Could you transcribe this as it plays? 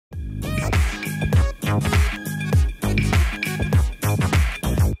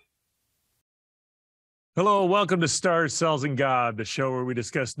Hello, welcome to Stars, Cells, and God, the show where we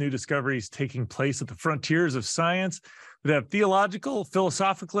discuss new discoveries taking place at the frontiers of science that have theological,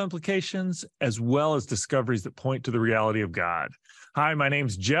 philosophical implications, as well as discoveries that point to the reality of God. Hi, my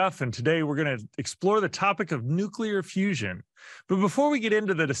name's Jeff, and today we're going to explore the topic of nuclear fusion. But before we get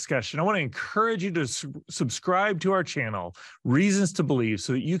into the discussion, I want to encourage you to subscribe to our channel, Reasons to Believe,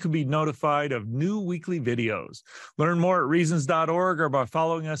 so that you can be notified of new weekly videos. Learn more at reasons.org or by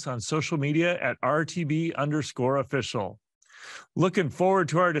following us on social media at RTB_official. Looking forward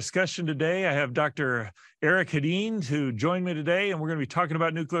to our discussion today. I have Dr. Eric Hedin to join me today, and we're going to be talking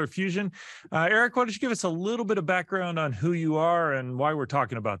about nuclear fusion. Eric, why don't you give us a little bit of background on who you are and why we're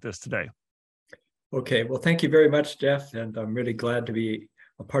talking about this today? Okay, well, thank you very much, Jeff, and I'm really glad to be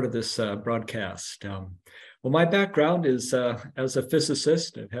a part of this broadcast. Well, my background is as a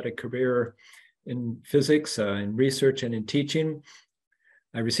physicist. I've had a career in physics, in research, and in teaching.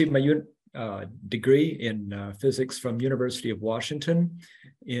 I received my degree in physics from University of Washington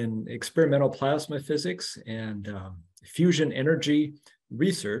in experimental plasma physics and fusion energy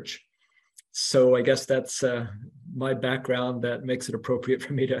research. So I guess that's my background that makes it appropriate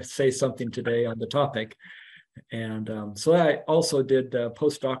for me to say something today on the topic. And so I also did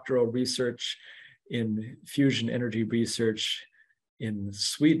postdoctoral research in fusion energy research in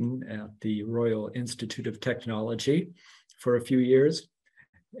Sweden at the Royal Institute of Technology for a few years.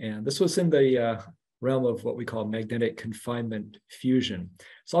 And this was in the realm of what we call magnetic confinement fusion.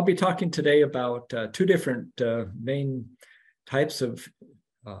 So I'll be talking today about two different main types of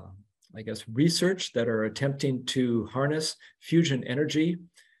research that are attempting to harness fusion energy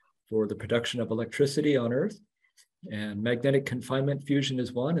for the production of electricity on Earth. And magnetic confinement fusion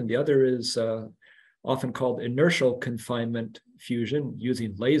is one, and the other is often called inertial confinement fusion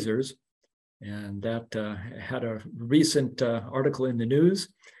using lasers. And that had a recent article in the news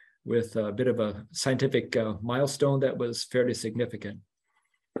with a bit of a scientific milestone that was fairly significant.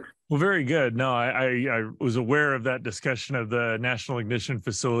 Well, very good. No, I was aware of that discussion of the National Ignition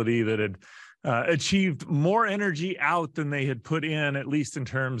Facility that had achieved more energy out than they had put in, at least in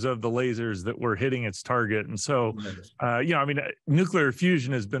terms of the lasers that were hitting its target. And so, nuclear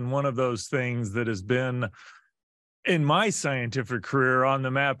fusion has been one of those things that has been in my scientific career on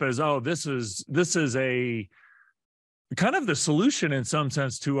the map as, this is a kind of the solution in some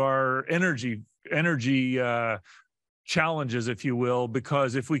sense to our energy challenges, if you will,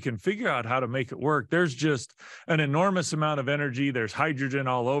 because if we can figure out how to make it work, there's just an enormous amount of energy. There's hydrogen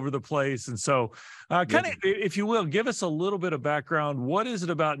all over the place. And so if you will, give us a little bit of background. What is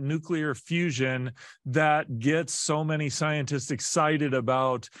it about nuclear fusion that gets so many scientists excited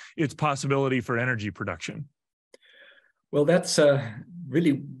about its possibility for energy production? Well, that's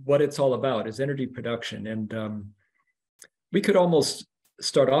really what it's all about, is energy production. And we could almost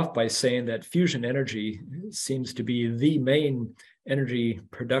start off by saying that fusion energy seems to be the main energy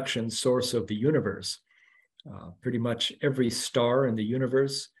production source of the universe. Pretty much every star in the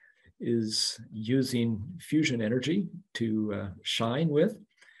universe is using fusion energy to shine with.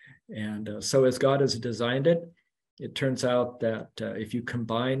 And so as God has designed it, it turns out that if you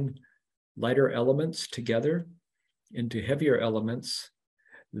combine lighter elements together into heavier elements,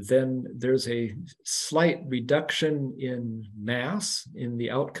 then there's a slight reduction in mass in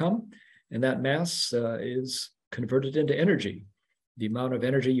the outcome, and that mass is converted into energy. The amount of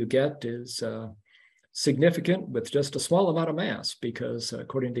energy you get is significant with just a small amount of mass, because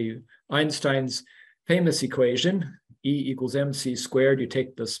according to Einstein's famous equation, E = mc squared, you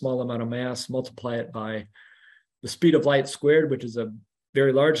take the small amount of mass, multiply it by the speed of light squared, which is a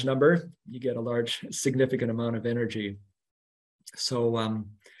very large number, you get a large, significant amount of energy. So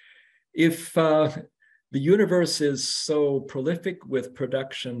if the universe is so prolific with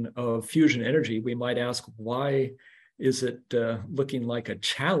production of fusion energy, we might ask, why is it looking like a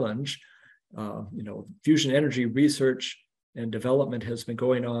challenge? Fusion energy research and development has been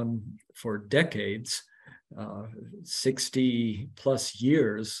going on for decades, 60 plus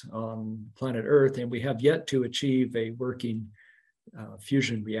years on planet Earth, and we have yet to achieve a working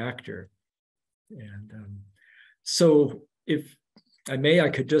fusion reactor. And so if I may, I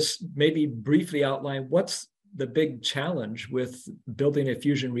could just maybe briefly outline what's the big challenge with building a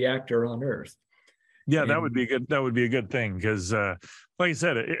fusion reactor on Earth. Yeah, that would be good. That would be a good thing because, like I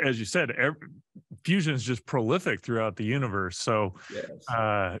said, as you said, fusion is just prolific throughout the universe. So, yes.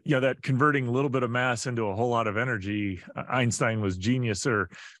 That converting a little bit of mass into a whole lot of energy, Einstein was genius, or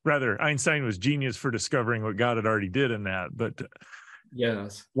rather, Einstein was genius for discovering what God had already did in that. But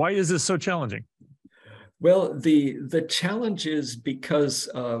yes, why is this so challenging? Well, the challenge is because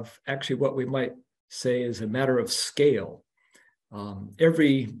of actually what we might say is a matter of scale.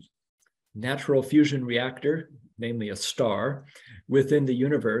 Every natural fusion reactor, namely a star, within the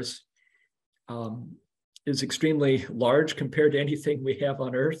universe is extremely large compared to anything we have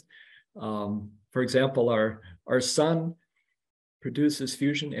on Earth. For example, our sun produces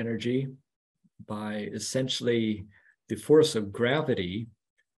fusion energy by essentially the force of gravity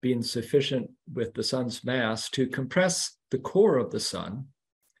being sufficient with the sun's mass to compress the core of the sun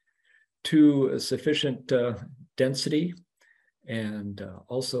to a sufficient density, and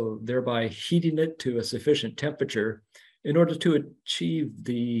also thereby heating it to a sufficient temperature in order to achieve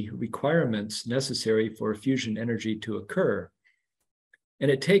the requirements necessary for fusion energy to occur. And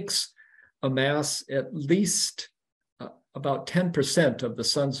it takes a mass at least about 10% of the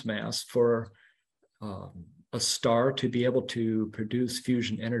sun's mass for a star to be able to produce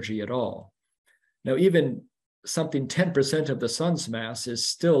fusion energy at all. Now, even something 10% of the sun's mass is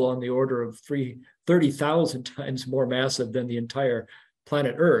still on the order of 30,000 times more massive than the entire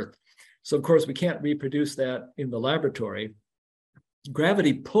planet Earth. So, of course, we can't reproduce that in the laboratory.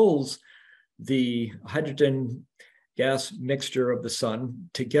 Gravity pulls the hydrogen gas mixture of the sun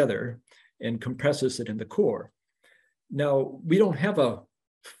together and compresses it in the core. Now, we don't have a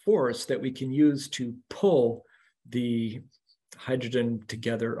force that we can use to pull the hydrogen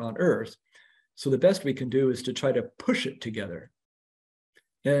together on Earth. So the best we can do is to try to push it together.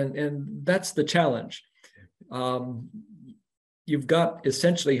 And that's the challenge. You've got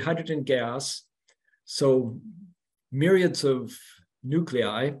essentially hydrogen gas, so myriads of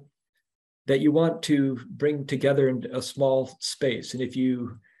nuclei that you want to bring together in a small space. And if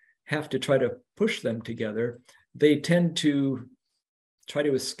you have to try to push them together, they tend to try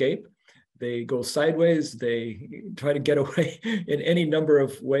to escape. They go sideways. They try to get away in any number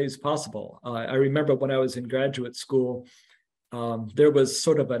of ways possible. I remember when I was in graduate school, there was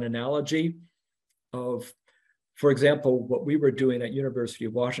sort of an analogy of, for example, what we were doing at University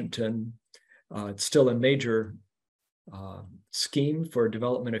of Washington. It's still a major scheme for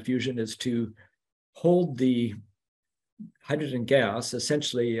development of fusion, is to hold the hydrogen gas,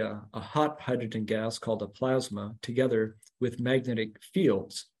 essentially a hot hydrogen gas called a plasma, together with magnetic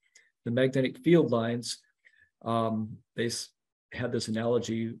fields. The magnetic field lines, they had this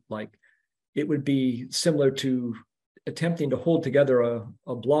analogy like it would be similar to attempting to hold together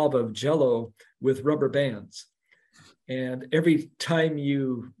a blob of Jell-O with rubber bands. And every time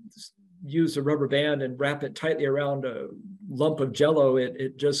you use a rubber band and wrap it tightly around a lump of Jell-O,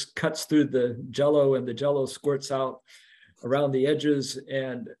 it just cuts through the Jell-O and the Jell-O squirts out around the edges.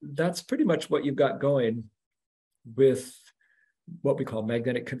 And that's pretty much what you've got going with what we call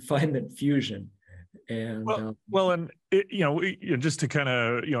magnetic confinement fusion. And just to kind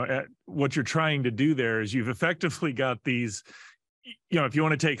of, what you're trying to do there is you've effectively got these, if you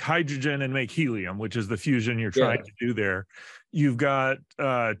want to take hydrogen and make helium, which is the fusion you're trying to do there, you've got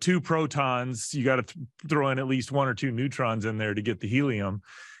two protons. You got to throw in at least one or two neutrons in there to get the helium.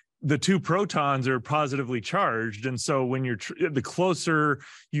 The two protons are positively charged. And so when the closer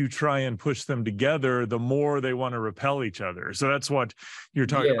you try and push them together, the more they want to repel each other. So that's what you're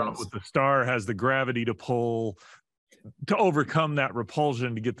talking about with the star, has the gravity to pull, to overcome that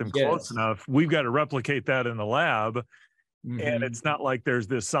repulsion to get them close enough. We've got to replicate that in the lab. Mm-hmm. And it's not like there's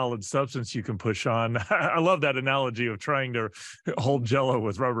this solid substance you can push on. I love that analogy of trying to hold Jell-O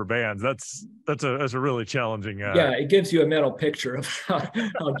with rubber bands. That's a really challenging. It gives you a mental picture of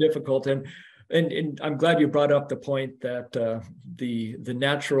how difficult. And I'm glad you brought up the point that the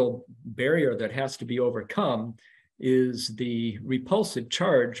natural barrier that has to be overcome is the repulsive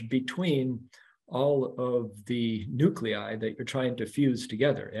charge between all of the nuclei that you're trying to fuse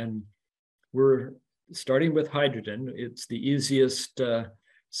together. And we're starting with hydrogen. It's the easiest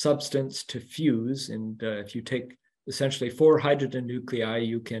substance to fuse. And if you take essentially 4 hydrogen nuclei,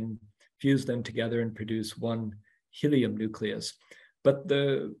 you can fuse them together and produce one helium nucleus. But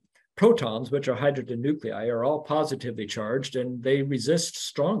the protons, which are hydrogen nuclei, are all positively charged, and they resist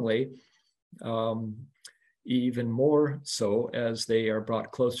strongly, even more so as they are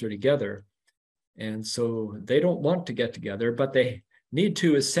brought closer together. And so they don't want to get together, but they need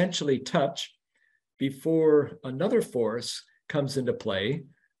to essentially touch before another force comes into play,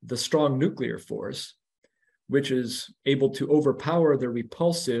 the strong nuclear force, which is able to overpower the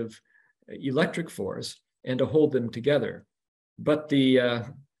repulsive electric force and to hold them together. But the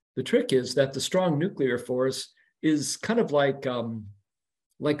trick is that the strong nuclear force is kind of like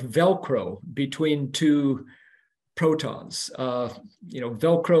Velcro between two protons.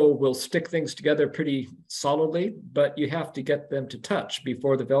 Velcro will stick things together pretty solidly, but you have to get them to touch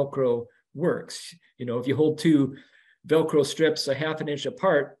before the Velcro works. If you hold two Velcro strips a half an inch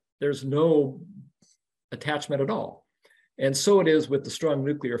apart, there's no attachment at all. And so it is with the strong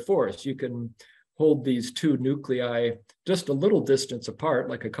nuclear force. You can hold these two nuclei just a little distance apart,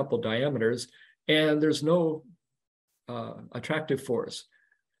 like a couple diameters, and there's no attractive force.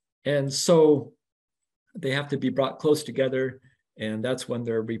 And so they have to be brought close together, and that's when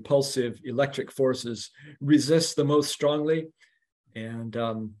their repulsive electric forces resist the most strongly. And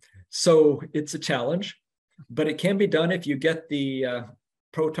so it's a challenge, but it can be done if you get the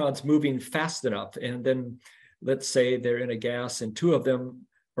protons moving fast enough. And then let's say they're in a gas and two of them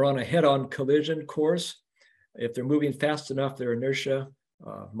are on a head-on collision course. If they're moving fast enough, their inertia,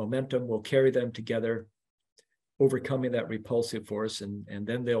 momentum will carry them together, overcoming that repulsive force, and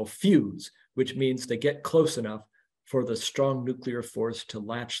then they'll fuse, which means they get close enough for the strong nuclear force to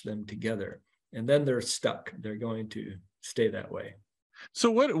latch them together. And then they're stuck. They're going to stay that way.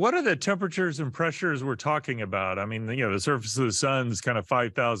 So what are the temperatures and pressures we're talking about? I mean, the surface of the sun is kind of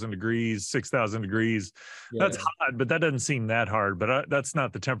 5,000 degrees, 6,000 degrees. Yeah. That's hot, but that doesn't seem that hard. But that's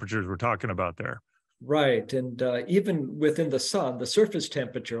not the temperatures we're talking about there. Right. And even within the sun, the surface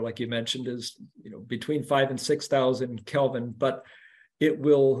temperature, like you mentioned, is between 5,000 and 6,000 Kelvin. But it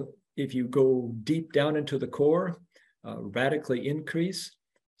will, if you go deep down into the core, radically increase,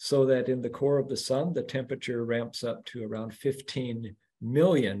 so that in the core of the sun, the temperature ramps up to around 15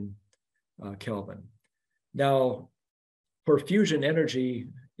 million Kelvin. Now, for fusion energy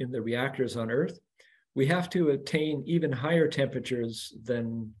in the reactors on Earth, we have to attain even higher temperatures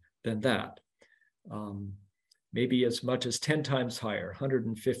than that. Maybe as much as 10 times higher,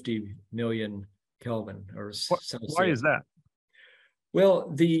 150 million Kelvin or Celsius. Why is that?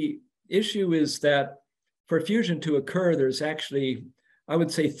 Well, the issue is that for fusion to occur, there's actually, I would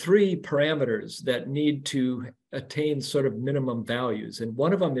say, three parameters that need to attain sort of minimum values. And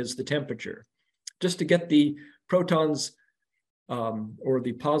one of them is the temperature. Just to get the protons or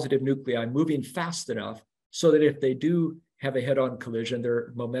the positive nuclei moving fast enough so that if they do have a head-on collision,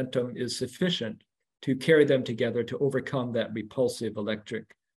 their momentum is sufficient to carry them together to overcome that repulsive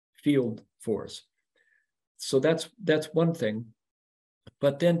electric field force. So that's one thing.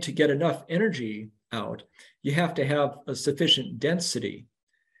 But then to get enough energy out, you have to have a sufficient density.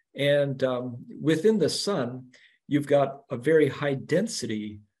 And within the sun, you've got a very high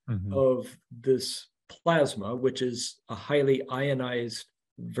density of this plasma, which is a highly ionized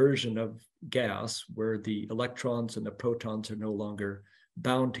version of gas where the electrons and the protons are no longer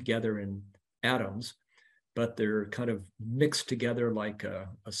bound together in atoms, but they're kind of mixed together like a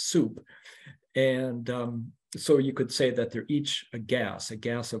soup. And so you could say that they're each a gas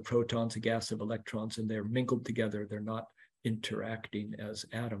of protons, a gas of electrons, and they're mingled together. They're not interacting as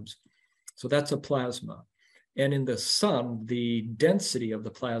atoms. So that's a plasma. And in the sun, the density of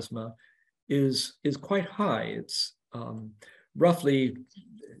the plasma is quite high. It's roughly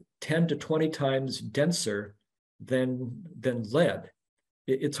 10 to 20 times denser than lead.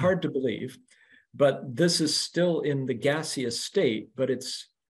 It's hard to believe, but this is still in the gaseous state, but it's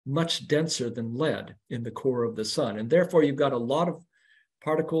much denser than lead in the core of the sun. And therefore, you've got a lot of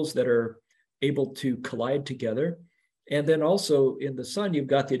particles that are able to collide together. And then also in the sun, you've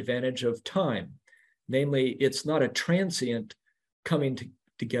got the advantage of time. Namely, it's not a transient coming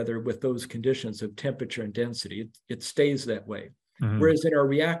together with those conditions of temperature and density. It stays that way. Whereas in our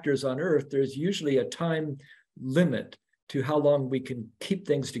reactors on Earth, there's usually a time limit to how long we can keep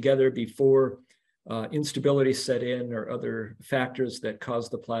things together before instability set in or other factors that cause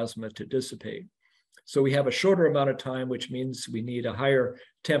the plasma to dissipate. So we have a shorter amount of time, which means we need a higher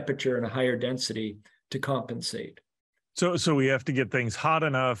temperature and a higher density to compensate. So we have to get things hot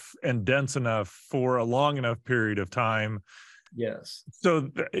enough and dense enough for a long enough period of time. Yes. So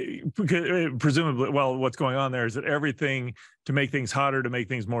presumably, well, what's going on there is that everything to make things hotter, to make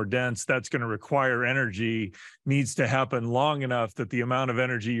things more dense, that's going to require energy, needs to happen long enough that the amount of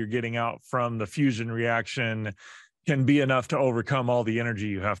energy you're getting out from the fusion reaction can be enough to overcome all the energy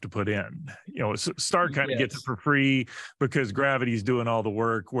you have to put in. Star kind of gets it for free because gravity's doing all the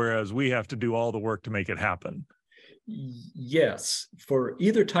work, whereas we have to do all the work to make it happen. Yes, for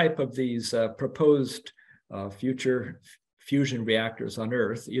either type of these proposed future fusion reactors on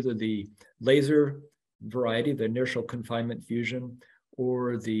Earth, either the laser variety, the inertial confinement fusion,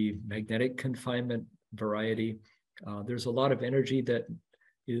 or the magnetic confinement variety, there's a lot of energy that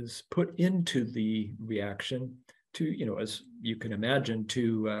is put into the reaction to, as you can imagine,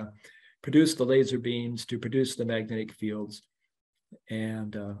 to produce the laser beams, to produce the magnetic fields.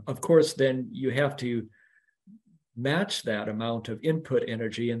 And of course, then you have to match that amount of input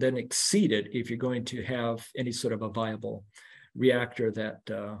energy and then exceed it if you're going to have any sort of a viable reactor that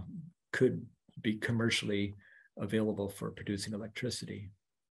could be commercially available for producing electricity.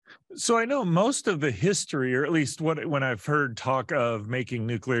 So I know most of the history, or at least when I've heard talk of making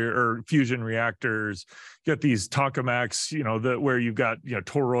nuclear or fusion reactors, you got these tokamaks, where you've got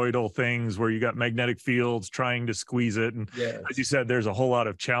toroidal things where you got magnetic fields trying to squeeze it, and as you Yes. said, there's a whole lot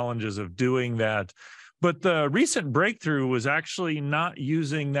of challenges of doing that. But the recent breakthrough was actually not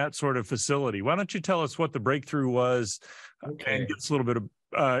using that sort of facility. Why don't you tell us what the breakthrough was, and Okay. give us a little bit of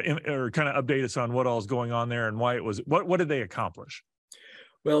or kind of update us on what all is going on there and why it was. What did they accomplish?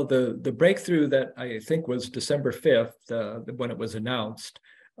 Well, the breakthrough that I think was December 5th, when it was announced,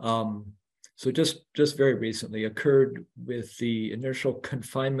 so just very recently, occurred with the initial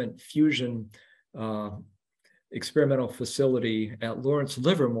confinement fusion experimental facility at Lawrence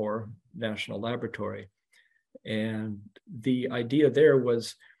Livermore National Laboratory. And the idea there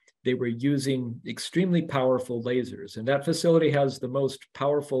was they were using extremely powerful lasers. And that facility has the most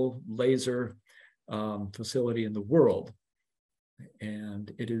powerful laser facility in the world.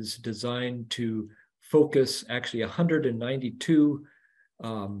 And it is designed to focus actually 192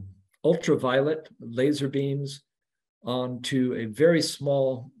 ultraviolet laser beams onto a very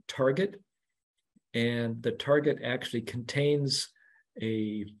small target. And the target actually contains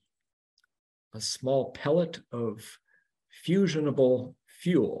a small pellet of fusionable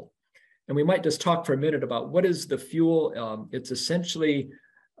fuel. And we might just talk for a minute about what is the fuel. It's essentially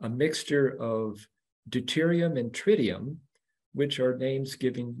a mixture of deuterium and tritium, which are names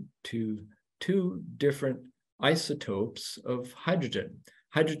given to two different isotopes of hydrogen.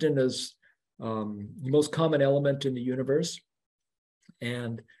 Hydrogen is the most common element in the universe,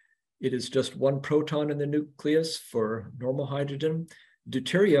 and it is just one proton in the nucleus for normal hydrogen.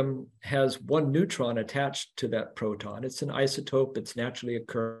 Deuterium has one neutron attached to that proton. It's an isotope that's naturally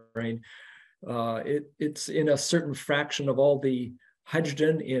occurring. It's in a certain fraction of all the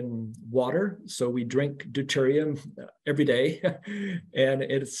hydrogen in water. So we drink deuterium every day, and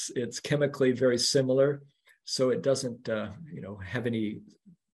it's chemically very similar. So it doesn't have any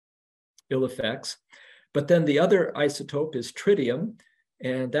ill effects. But then the other isotope is tritium,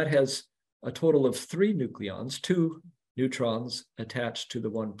 and that has a total of 3 nucleons, 2 neutrons attached to the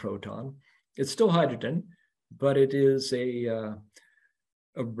 1 proton. It's still hydrogen, but it is a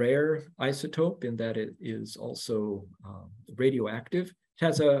rare isotope in that it is also radioactive. It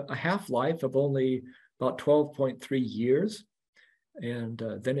has a half-life of only about 12.3 years, and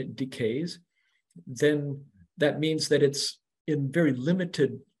then it decays. Then that means that it's in very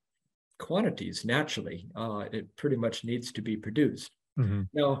limited quantities naturally. It pretty much needs to be produced. Mm-hmm.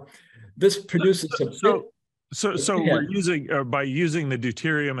 Now, this produces So we're using by using the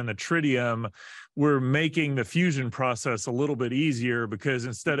deuterium and the tritium, we're making the fusion process a little bit easier, because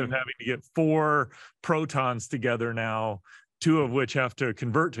instead of having to get 4 protons together now, 2 of which have to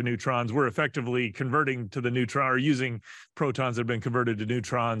convert to neutrons, we're effectively converting to the neutron, or using protons that have been converted to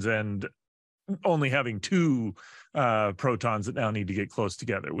neutrons, and only having 2 protons that now need to get close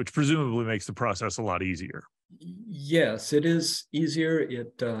together, which presumably makes the process a lot easier. Yes, it is easier.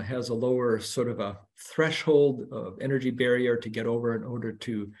 It has a lower sort of a threshold of energy barrier to get over in order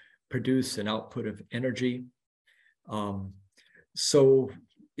to produce an output of energy. So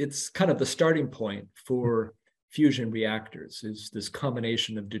it's kind of the starting point for fusion reactors, is this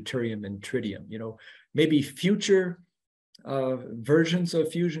combination of deuterium and tritium. Maybe future versions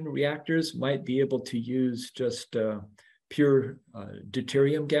of fusion reactors might be able to use just pure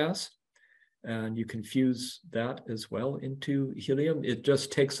deuterium gas, and you can fuse that as well into helium. It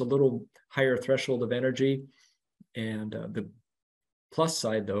just takes a little higher threshold of energy. And the plus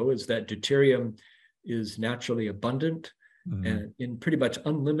side, though, is that deuterium is naturally abundant and in pretty much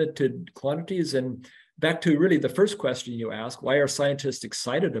unlimited quantities. And back to really the first question you asked, why are scientists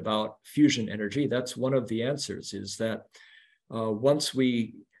excited about fusion energy? That's one of the answers, is that once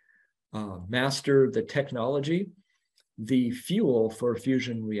we master the technology, the fuel for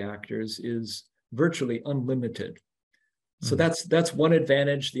fusion reactors is virtually unlimited. So that's one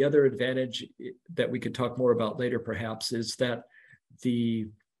advantage. The other advantage that we could talk more about later, perhaps, is that the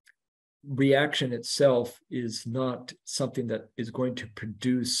reaction itself is not something that is going to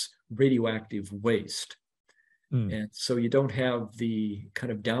produce radioactive waste. And so you don't have the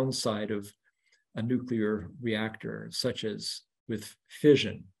kind of downside of a nuclear reactor, such as with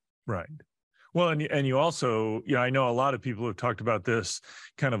fission. Right. Well, and you also, I know a lot of people have talked about this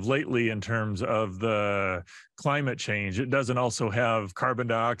kind of lately in terms of the climate change. It doesn't also have carbon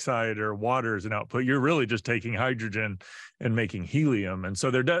dioxide or water as an output. You're really just taking hydrogen and making helium. And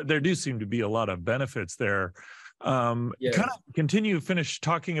so there do seem to be a lot of benefits there. Yes. Kind of finish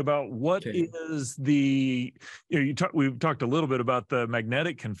talking about what is the, we've talked a little bit about the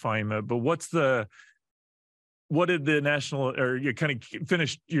magnetic confinement, but what's the what did the national, or you kind of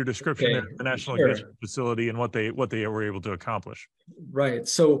finished your description of the National Ignition Facility and what they were able to accomplish? Right.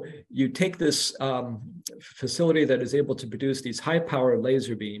 So you take this facility that is able to produce these high power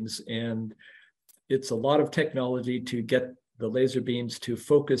laser beams, and it's a lot of technology to get the laser beams to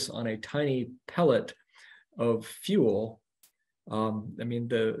focus on a tiny pellet of fuel. I mean,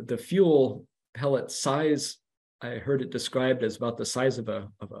 the fuel pellet size, I heard it described as about the size of a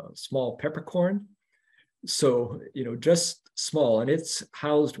small peppercorn. So, just small, and it's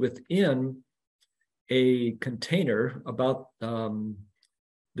housed within a container about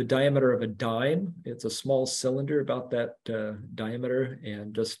the diameter of a dime. It's a small cylinder about that diameter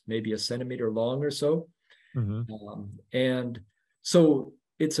and just maybe a centimeter long or so. Mm-hmm. And so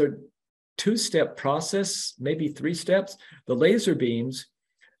it's a two-step process, maybe three steps. The laser beams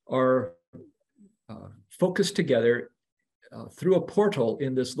are focused together through a portal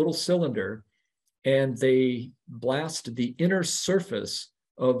in this little cylinder, and they blast the inner surface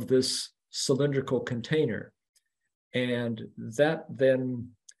of this cylindrical container. And that then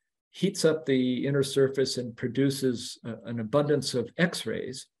heats up the inner surface and produces an abundance of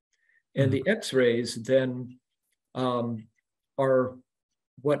X-rays. And the X-rays then are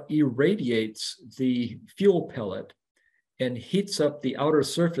what irradiates the fuel pellet and heats up the outer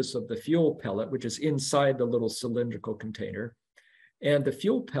surface of the fuel pellet, which is inside the little cylindrical container. And the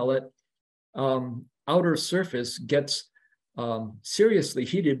fuel pellet outer surface gets seriously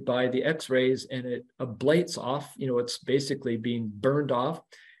heated by the X-rays, and it ablates off. It's basically being burned off.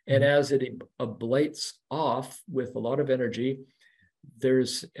 And as it ablates off with a lot of energy,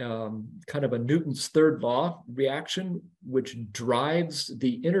 there's kind of a Newton's third law reaction, which drives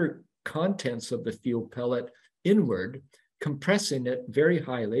the inner contents of the fuel pellet inward, compressing it very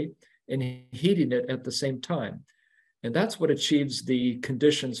highly and heating it at the same time. And that's what achieves the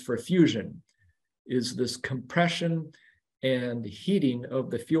conditions for fusion, is this compression and heating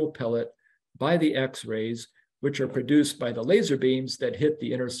of the fuel pellet by the X-rays, which are produced by the laser beams that hit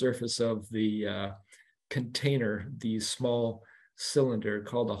the inner surface of the container, the small cylinder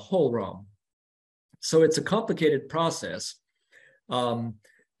called a hohlraum. So it's a complicated process, and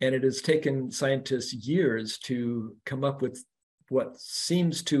it has taken scientists years to come up with what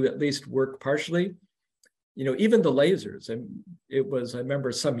seems to at least work partially. Even the lasers, and I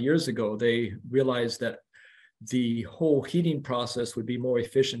remember some years ago, they realized that the whole heating process would be more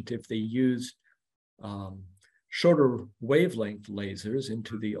efficient if they used shorter wavelength lasers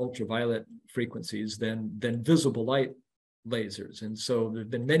into the ultraviolet frequencies than visible light lasers. And so there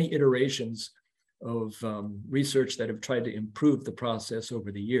have been many iterations of research that have tried to improve the process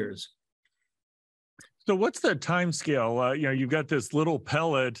over the years. So what's the time scale? You've got this little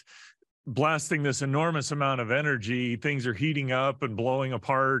pellet blasting this enormous amount of energy. Things are heating up and blowing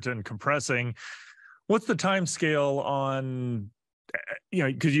apart and compressing. What's the time scale on,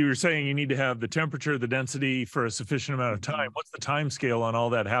 because you were saying you need to have the temperature, the density for a sufficient amount of time. What's the time scale on all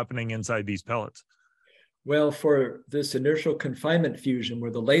that happening inside these pellets? Well, for this inertial confinement fusion,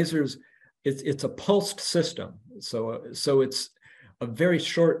 where the lasers, it's a pulsed system. So it's a very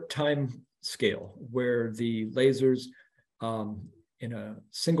short time scale where the lasers in a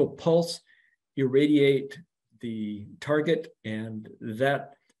single pulse irradiate the target, and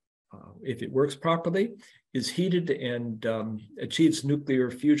that, if it works properly, is heated and achieves nuclear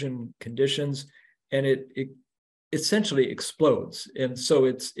fusion conditions, and it essentially explodes. And so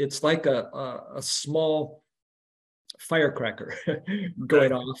it's like a small firecracker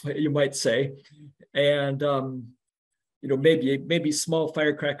going off, you might say. And maybe small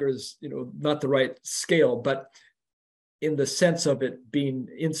firecrackers, not the right scale, but in the sense of it being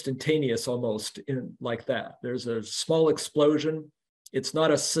instantaneous almost, like that. There's a small explosion. It's not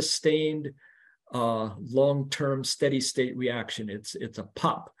a sustained long-term steady state reaction. It's a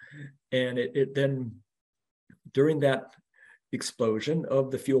pop. And it then, during that explosion of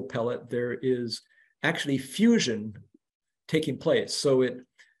the fuel pellet, there is actually fusion taking place. So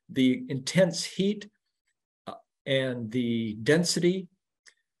the intense heat and the density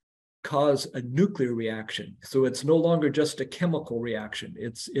cause a nuclear reaction. So it's no longer just a chemical reaction.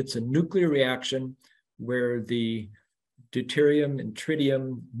 It's a nuclear reaction where the deuterium and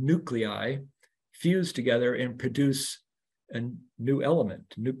tritium nuclei fuse together and produce a new element,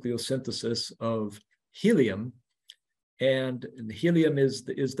 nucleosynthesis of helium. And the helium is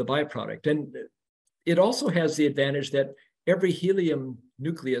the byproduct. And it also has the advantage that every helium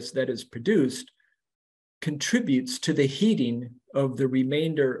nucleus that is produced contributes to the heating of the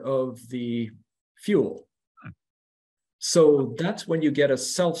remainder of the fuel. So that's when you get a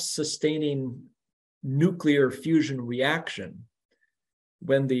self-sustaining nuclear fusion reaction,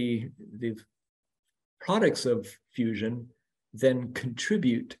 when the products of fusion then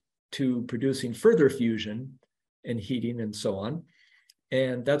contribute to producing further fusion and heating and so on.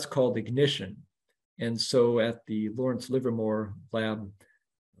 And that's called ignition. And so at the Lawrence Livermore Lab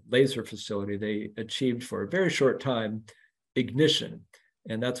laser facility, they achieved for a very short time ignition.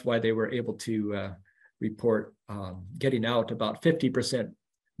 And that's why they were able to report getting out about 50%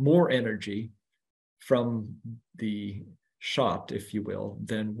 more energy from the shot, if you will,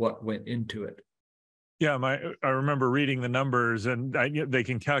 than what went into it. Yeah, I remember reading the numbers, and they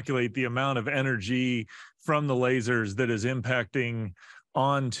can calculate the amount of energy from the lasers that is impacting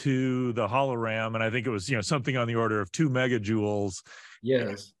onto the hologram, and I think it was something on the order of 2 megajoules.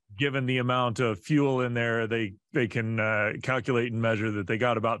 Yes. Given the amount of fuel in there, they can calculate and measure that they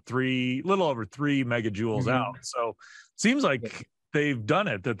got about little over 3 megajoules out. So it seems like they've done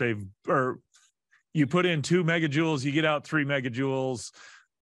it. You put in 2 megajoules, you get out 3 megajoules.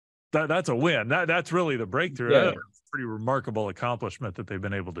 That's a win. That's really the breakthrough. Yeah. That's a pretty remarkable accomplishment that they've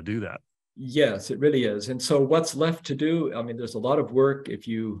been able to do that. Yes, it really is. And so what's left to do? I mean, there's a lot of work. If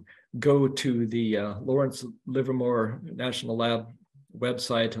you go to the Lawrence Livermore National Lab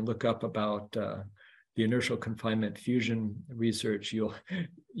website and look up about the inertial confinement fusion research,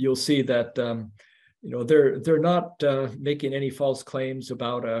 you'll see that they're not making any false claims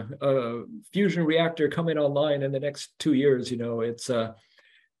about a fusion reactor coming online in the next 2 years.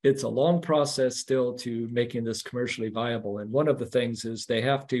 It's a long process still to making this commercially viable. And one of the things is they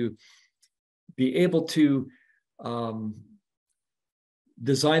have to be able to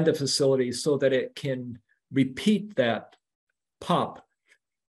design the facility so that it can repeat that pop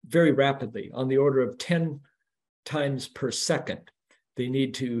very rapidly, on the order of 10 times per second. They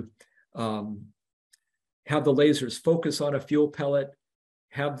need to have the lasers focus on a fuel pellet,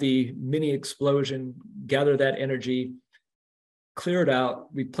 have the mini explosion, gather that energy, clear it out,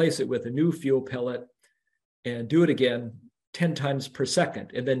 replace it with a new fuel pellet, and do it again 10 times per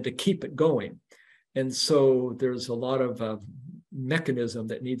second, and then to keep it going. And so there's a lot of mechanism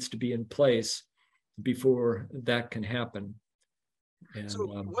that needs to be in place before that can happen. And, so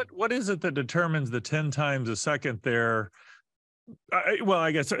what is it that determines the 10 times a second there?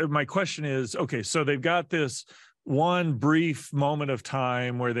 I guess my question is, okay, so they've got this one brief moment of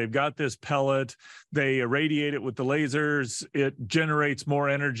time where they've got this pellet, they irradiate it with the lasers, it generates more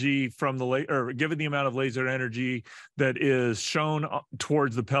energy from or given the amount of laser energy that is shown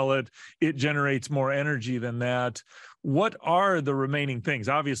towards the pellet, it generates more energy than that. What are the remaining things?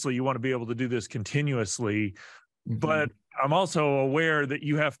 Obviously, you want to be able to do this continuously, but I'm also aware that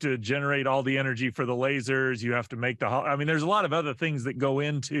you have to generate all the energy for the lasers. You have to make there's a lot of other things that go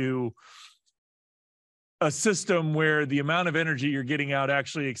into a system where the amount of energy you're getting out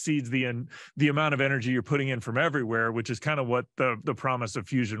actually exceeds the amount of energy you're putting in from everywhere, which is kind of what the promise of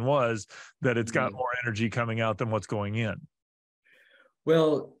fusion was, that it's got more energy coming out than what's going in.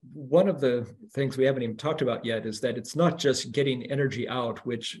 Well, one of the things we haven't even talked about yet is that it's not just getting energy out,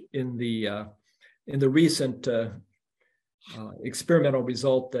 which in the recent experimental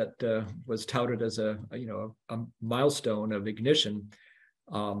result that was touted as a milestone of ignition.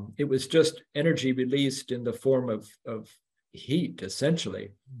 It was just energy released in the form of heat,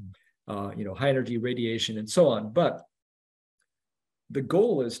 essentially, high energy radiation and so on. But the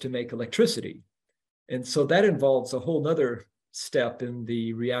goal is to make electricity. And so that involves a whole nother step in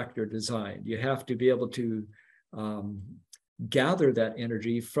the reactor design. You have to be able to gather that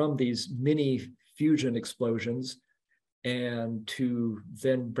energy from these mini fusion explosions and to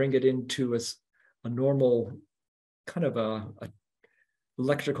then bring it into a normal kind of a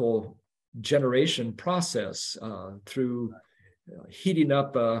electrical generation process through heating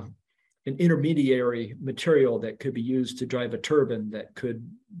up an intermediary material that could be used to drive a turbine that could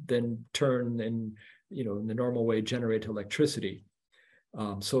then turn and in the normal way generate electricity.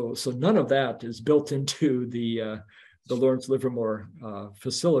 So none of that is built into the Lawrence Livermore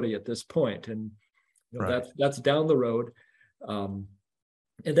facility at this point, and right. that's down the road. And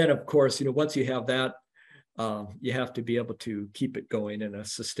then of course, once you have that, you have to be able to keep it going in a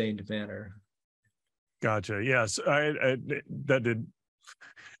sustained manner. Gotcha. Yes, that did.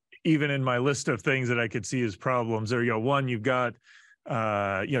 Even in my list of things that I could see as problems, there one, you've got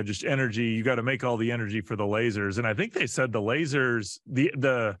just energy. You got to make all the energy for the lasers, and I think they said the lasers,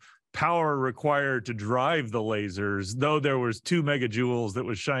 the power required to drive the lasers, though there was 2 megajoules that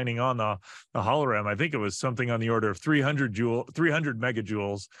was shining on the hologram, I think it was something on the order of 300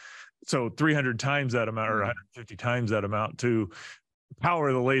 megajoules. So 300 times that amount, or 150 times that amount, to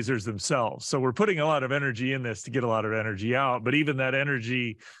power the lasers themselves. So we're putting a lot of energy in this to get a lot of energy out, but even that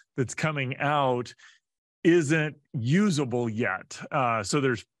energy that's coming out isn't usable yet. So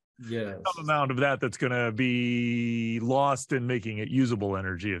there's Yes. some amount of that that's going to be lost in making it usable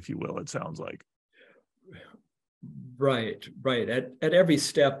energy, if you will, it sounds like. Right. At every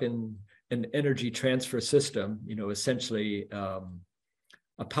step in an energy transfer system, essentially a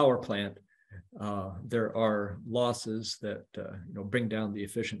power plant, there are losses that bring down the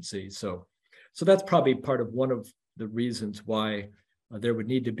efficiency. So that's probably part of one of the reasons why there would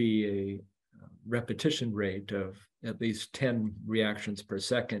need to be a repetition rate of at least 10 reactions per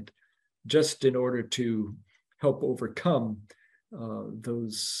second, just in order to help overcome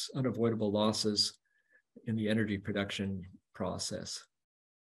those unavoidable losses in the energy production process.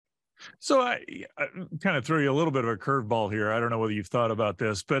 So I kind of throw you a little bit of a curveball here. I don't know whether you've thought about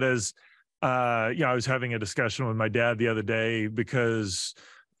this, but as I was having a discussion with my dad the other day because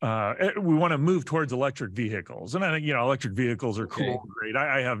we want to move towards electric vehicles, and I think electric vehicles are cool, great.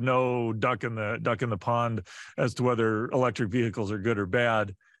 I have no duck in the pond as to whether electric vehicles are good or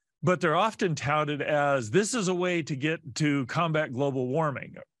bad, but they're often touted as this is a way to get to combat global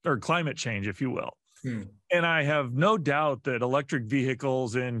warming or climate change, if you will. And I have no doubt that electric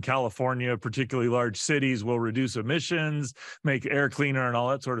vehicles in California, particularly large cities, will reduce emissions, make air cleaner and all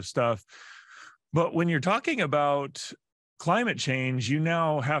that sort of stuff. But when you're talking about climate change, you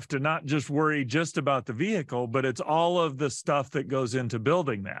now have to not just worry just about the vehicle, but it's all of the stuff that goes into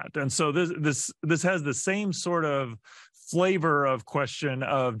building that. And so this has the same sort of flavor of question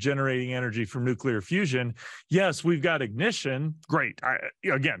of generating energy from nuclear fusion. Yes, we've got ignition. Great.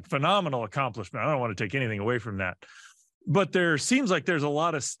 Again, phenomenal accomplishment. I don't want to take anything away from that. But there seems like there's a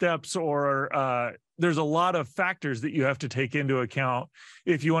lot of steps or there's a lot of factors that you have to take into account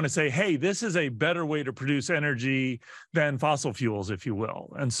if you want to say, hey, this is a better way to produce energy than fossil fuels, if you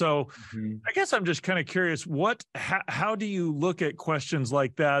will. And so I guess I'm just kind of curious, how do you look at questions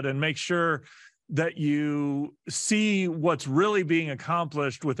like that and make sure that you see what's really being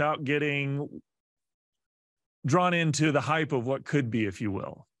accomplished without getting drawn into the hype of what could be, if you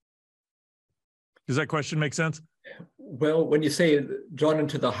will? Does that question make sense? Well, when you say drawn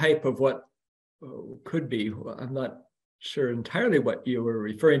into the hype of what could be, I'm not sure entirely what you were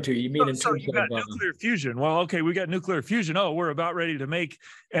referring to. You mean in terms of nuclear fusion? Well, okay, we got nuclear fusion. Oh, we're about ready to make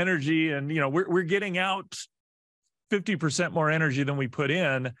energy, and we're getting out 50% more energy than we put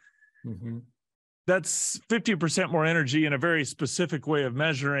in. That's 50% more energy in a very specific way of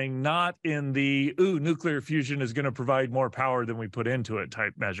measuring, not in the, nuclear fusion is going to provide more power than we put into it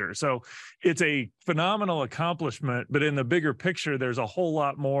type measure. So it's a phenomenal accomplishment, but in the bigger picture, there's a whole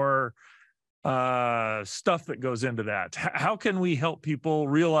lot more stuff that goes into that. How can we help people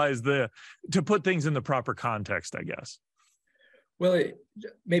realize to put things in the proper context, I guess? Well,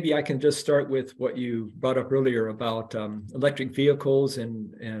 maybe I can just start with what you brought up earlier about electric vehicles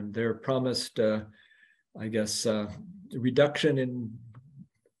and their promised, reduction in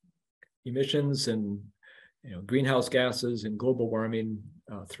emissions and greenhouse gases and global warming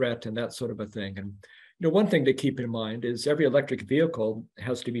threat and that sort of a thing. And one thing to keep in mind is every electric vehicle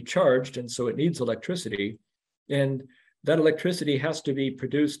has to be charged, and so it needs electricity, and that electricity has to be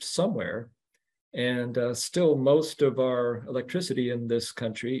produced somewhere. And still, most of our electricity in this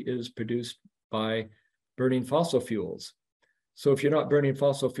country is produced by burning fossil fuels. So if you're not burning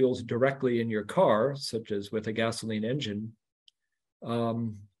fossil fuels directly in your car, such as with a gasoline engine,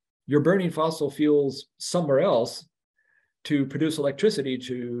 you're burning fossil fuels somewhere else to produce electricity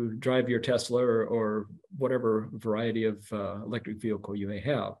to drive your Tesla or whatever variety of electric vehicle you may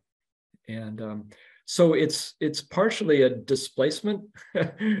have. And so it's partially a displacement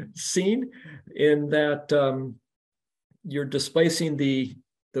scene in that you're displacing the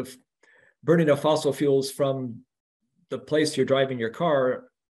burning of fossil fuels from the place you're driving your car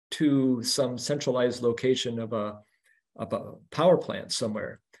to some centralized location of a power plant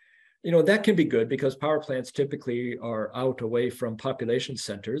somewhere. That can be good because power plants typically are out away from population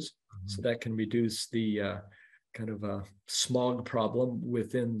centers. So that can reduce the kind of a smog problem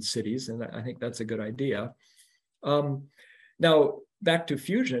within cities. And I think that's a good idea. Now, back to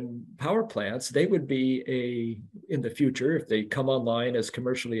fusion power plants, they would be in the future, if they come online as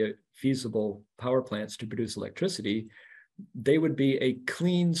commercially feasible power plants to produce electricity, they would be a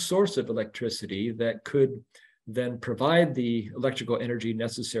clean source of electricity that could then provide the electrical energy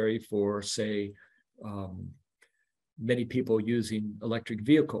necessary for, say, many people using electric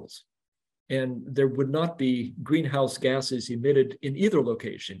vehicles. And there would not be greenhouse gases emitted in either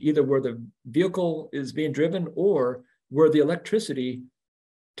location, either where the vehicle is being driven or where the electricity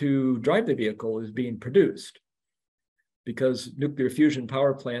to drive the vehicle is being produced, because nuclear fusion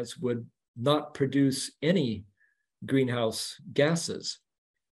power plants would not produce any greenhouse gases.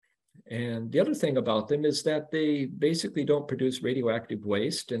 And the other thing about them is that they basically don't produce radioactive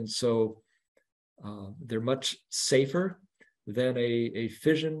waste. And so they're much safer than a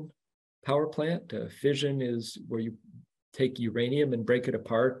fission power plant. Fission is where you take uranium and break it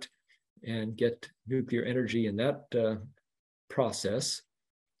apart and get nuclear energy in that process.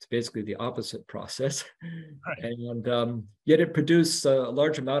 It's basically the opposite process. Right. And yet it produces a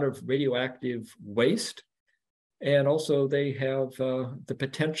large amount of radioactive waste. And also they have the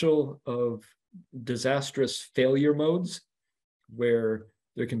potential of disastrous failure modes where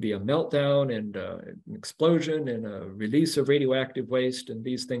there can be a meltdown and an explosion and a release of radioactive waste. And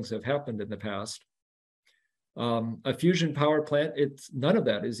these things have happened in the past. A fusion power plant, none of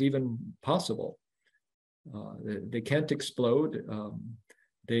that is even possible. They can't explode.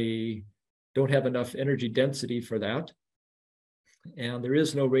 They don't have enough energy density for that. And there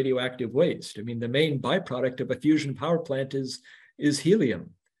is no radioactive waste. I mean, the main byproduct of a fusion power plant is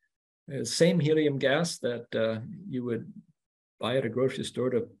helium. The same helium gas that you would buy at a grocery store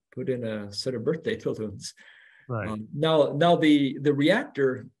to put in a set of birthday balloons. Right. Now the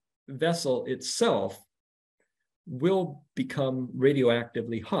reactor vessel itself will become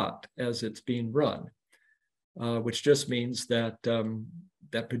radioactively hot as it's being run, which just means that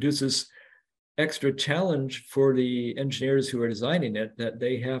that produces extra challenge for the engineers who are designing it, that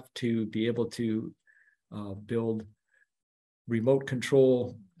they have to be able to build remote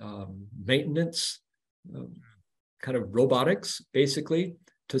control maintenance, kind of robotics, basically,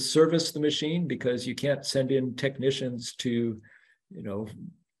 to service the machine, because you can't send in technicians to,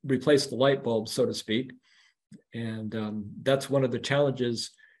 replace the light bulb, so to speak. And that's one of the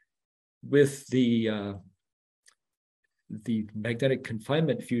challenges with the magnetic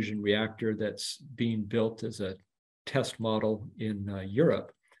confinement fusion reactor that's being built as a test model in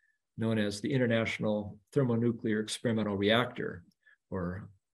Europe, known as the International Thermonuclear Experimental Reactor, or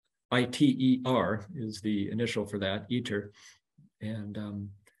ITER is the initial for that, ITER. And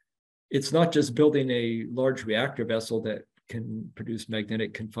it's not just building a large reactor vessel that can produce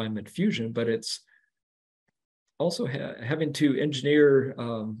magnetic confinement fusion, but it's also having to engineer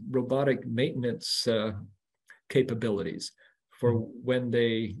robotic maintenance capabilities for when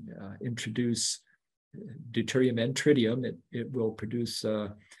they introduce deuterium and tritium. It will produce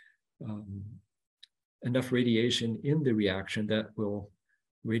enough radiation in the reaction that will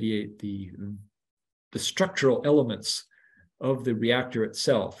radiate the structural elements of the reactor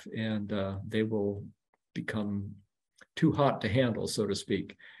itself, and they will become too hot to handle, so to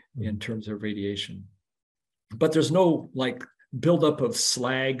speak, in terms of radiation. But there's no buildup of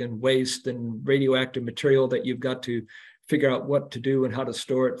slag and waste and radioactive material that you've got to figure out what to do and how to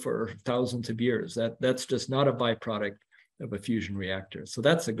store it for thousands of years. That's just not a byproduct of a fusion reactor. So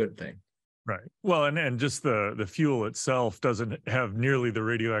that's a good thing. Right. Well, and just the fuel itself doesn't have nearly the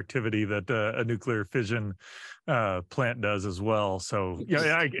radioactivity that a nuclear fission plant does as well. So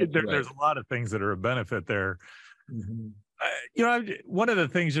there's a lot of things that are a benefit there. Mm-hmm. One of the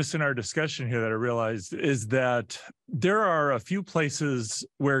things just in our discussion here that I realized is that there are a few places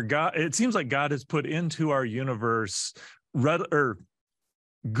where it seems like God has put into our universe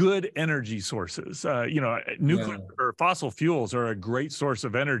good energy sources. Nuclear or fossil fuels are a great source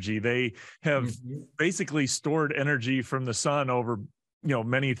of energy. They have basically stored energy from the sun over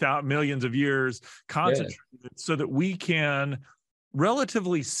many millions of years, concentrated so that we can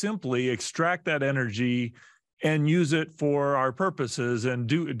relatively simply extract that energy and use it for our purposes and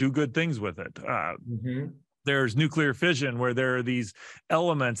do good things with it. There's nuclear fission, where there are these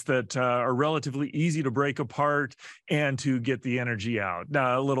elements that are relatively easy to break apart and to get the energy out.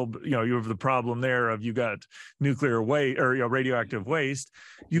 Now, you have the problem there of you got nuclear waste or radioactive waste.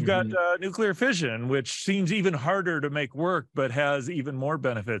 You've got nuclear fission, which seems even harder to make work, but has even more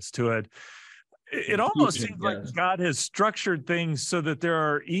benefits to it. It almost seems like God has structured things so that there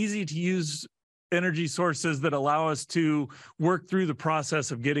are easy to use energy sources that allow us to work through the process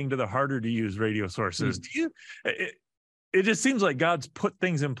of getting to the harder to use radio sources. It just seems like God's put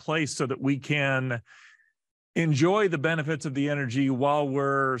things in place so that we can enjoy the benefits of the energy while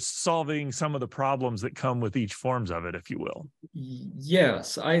we're solving some of the problems that come with each forms of it, if you will.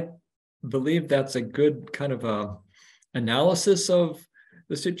 Yes, I believe that's a good kind of analysis of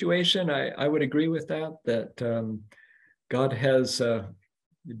the situation. I would agree with that God has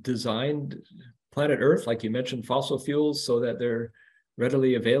designed planet Earth, like you mentioned, fossil fuels, so that they're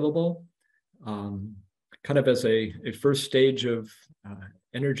readily available, kind of as a first stage of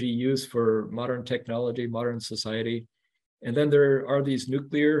energy use for modern technology, modern society. And then there are these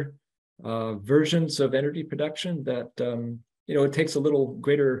nuclear versions of energy production that, it takes a little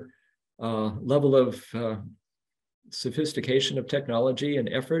greater level of sophistication of technology and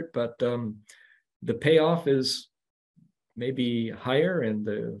effort, but the payoff is maybe higher and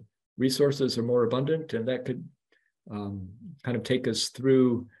the resources are more abundant, and that could kind of take us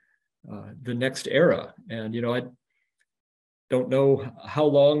through the next era. And, I don't know how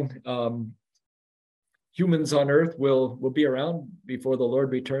long humans on Earth will be around before the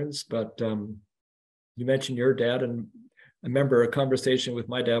Lord returns, but you mentioned your dad, and I remember a conversation with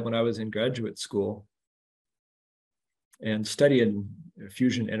my dad when I was in graduate school and studying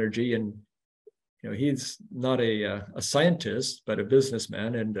fusion energy. And he's not a scientist, but a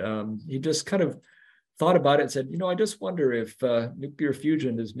businessman, and he just kind of thought about it and said, I just wonder if nuclear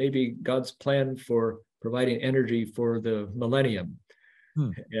fusion is maybe God's plan for providing energy for the millennium.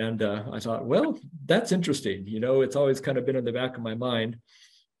 And I thought, well, that's interesting. It's always kind of been in the back of my mind,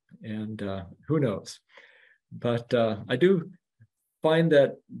 and who knows? But I do find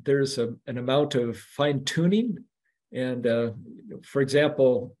that there's an amount of fine tuning. And for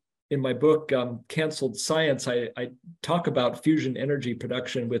example, in my book, Canceled Science, I talk about fusion energy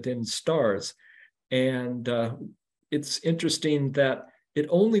production within stars. And it's interesting that it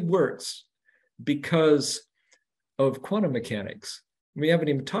only works because of quantum mechanics. We haven't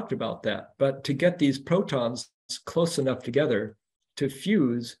even talked about that, but to get these protons close enough together to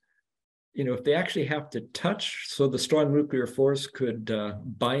fuse, if they actually have to touch so the strong nuclear force could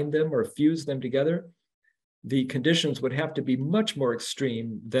bind them or fuse them together, the conditions would have to be much more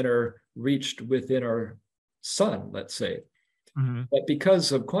extreme than are reached within our sun, let's say. Mm-hmm. But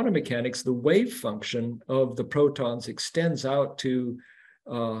because of quantum mechanics, the wave function of the protons extends out to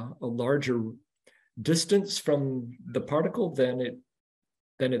a larger distance from the particle than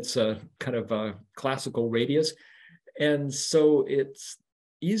its a kind of a classical radius. And so it's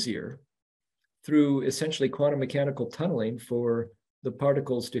easier through essentially quantum mechanical tunneling for the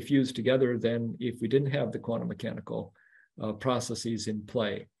particles to fuse together than if we didn't have the quantum mechanical processes in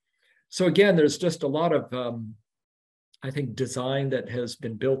play. So again, there's just a lot of, I think, design that has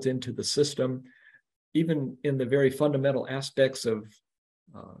been built into the system, even in the very fundamental aspects of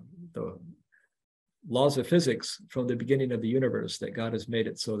the laws of physics from the beginning of the universe, that God has made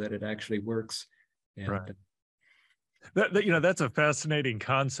it so that it actually works. And, right. That's a fascinating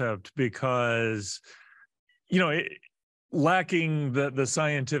concept because, lacking the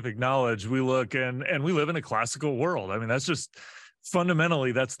scientific knowledge, we look and we live in a classical world. I mean, that's just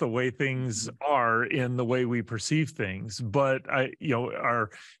fundamentally, that's the way things are in the way we perceive things. But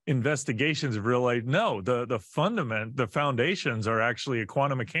our investigations have realized, no, the foundations are actually a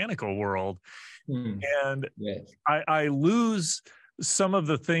quantum mechanical world. And yes. I lose some of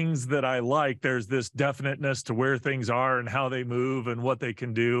the things that I like. There's this definiteness to where things are and how they move and what they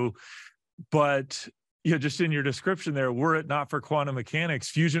can do. But just in your description there, were it not for quantum mechanics,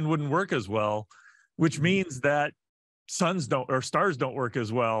 fusion wouldn't work as well, which means that stars don't work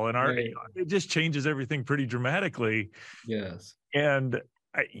as well. And it just changes everything pretty dramatically. Yes. And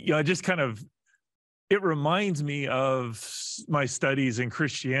I just kind of, it reminds me of my studies in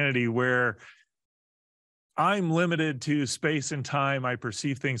Christianity where I'm limited to space and time. I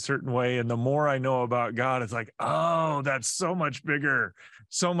perceive things a certain way. And the more I know about God, it's like, oh, that's so much bigger,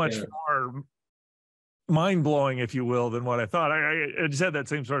 so much more mind-blowing, if you will, than what I thought. I just had that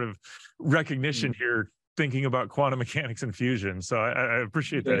same sort of recognition here, thinking about quantum mechanics and fusion. So I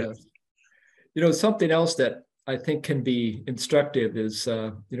appreciate that. Something else that I think can be instructive is,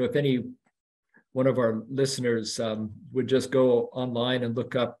 if any one of our listeners would just go online and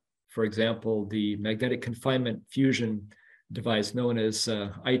look up, for example, the magnetic confinement fusion device known as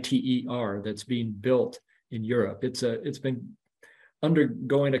ITER that's being built in Europe. It's been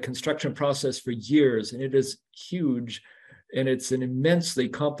undergoing a construction process for years, and it is huge, and it's an immensely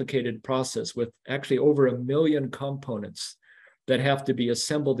complicated process with actually over 1 million components that have to be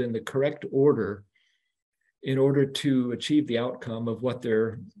assembled in the correct order in order to achieve the outcome of what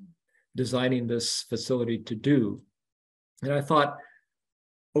they're designing this facility to do. And I thought,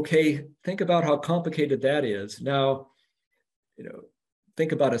 okay, think about how complicated that is. Now,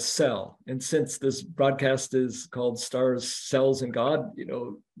 think about a cell. And since this broadcast is called Stars, Cells, and God,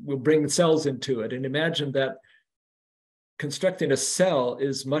 we'll bring cells into it. And imagine that constructing a cell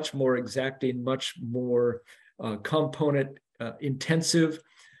is much more exacting, much more component intensive,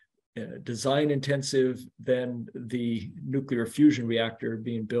 design intensive than the nuclear fusion reactor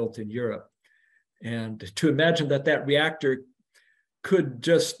being built in Europe. And to imagine that reactor could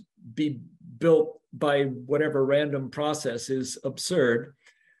just be built by whatever random process is absurd.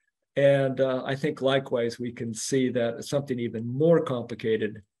 And I think likewise, we can see that something even more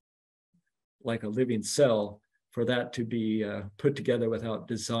complicated, like a living cell, for that to be put together without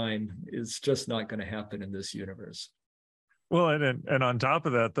design is just not going to happen in this universe. Well, and on top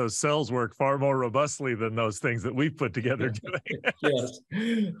of that, those cells work far more robustly than those things that we've put together today. Yes,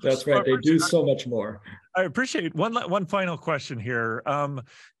 that's right. They do so much more. I appreciate one final question here.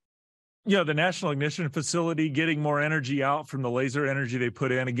 The National Ignition Facility getting more energy out from the laser energy they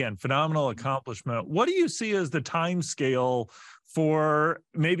put in. Again, phenomenal accomplishment. What do you see as the time scale for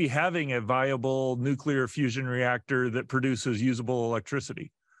maybe having a viable nuclear fusion reactor that produces usable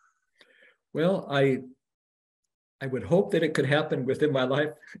electricity? Well, I would hope that it could happen within my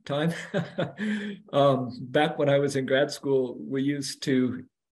lifetime. Back when I was in grad school, we used to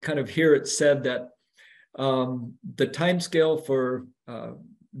kind of hear it said that the timescale for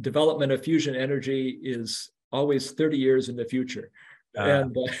development of fusion energy is always 30 years in the future.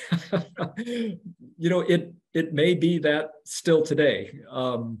 And, it may be that still today.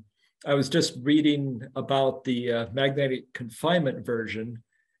 I was just reading about the magnetic confinement version,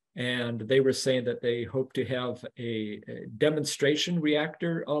 and they were saying that they hope to have a demonstration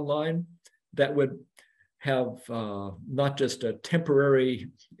reactor online that would have not just a temporary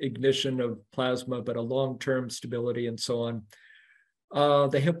ignition of plasma, but a long-term stability and so on.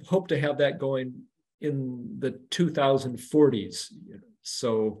 They hope to have that going in the 2040s.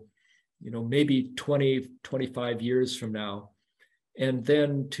 So, maybe 20, 25 years from now. And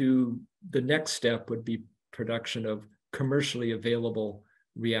then the next step would be production of commercially available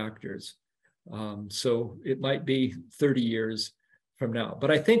reactors. So it might be 30 years from now. But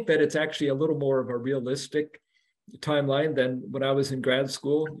I think that it's actually a little more of a realistic timeline than when I was in grad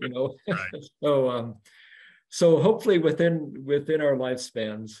school, Right. So hopefully within our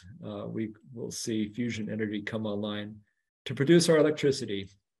lifespans, we will see fusion energy come online to produce our electricity.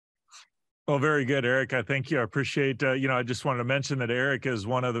 Well, very good, Eric. I thank you. I appreciate, I just wanted to mention that Eric is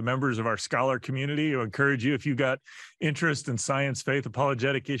one of the members of our scholar community. I encourage you, if you got interest in science, faith,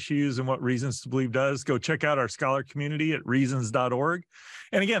 apologetic issues, and what Reasons to Believe does, go check out our scholar community at reasons.org.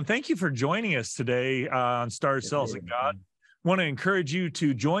 And again, thank you for joining us today on Stars, Cells, and God. Want to encourage you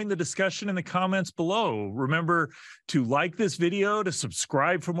to join the discussion in the comments below. Remember to like this video, to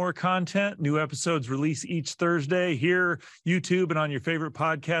subscribe for more content. New episodes release each Thursday here, YouTube, and on your favorite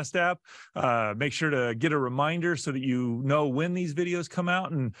podcast app. Make sure to get a reminder so that you know when these videos come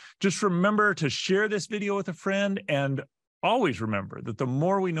out. And just remember to share this video with a friend. And always remember that the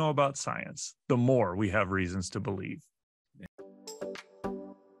more we know about science, the more we have reasons to believe.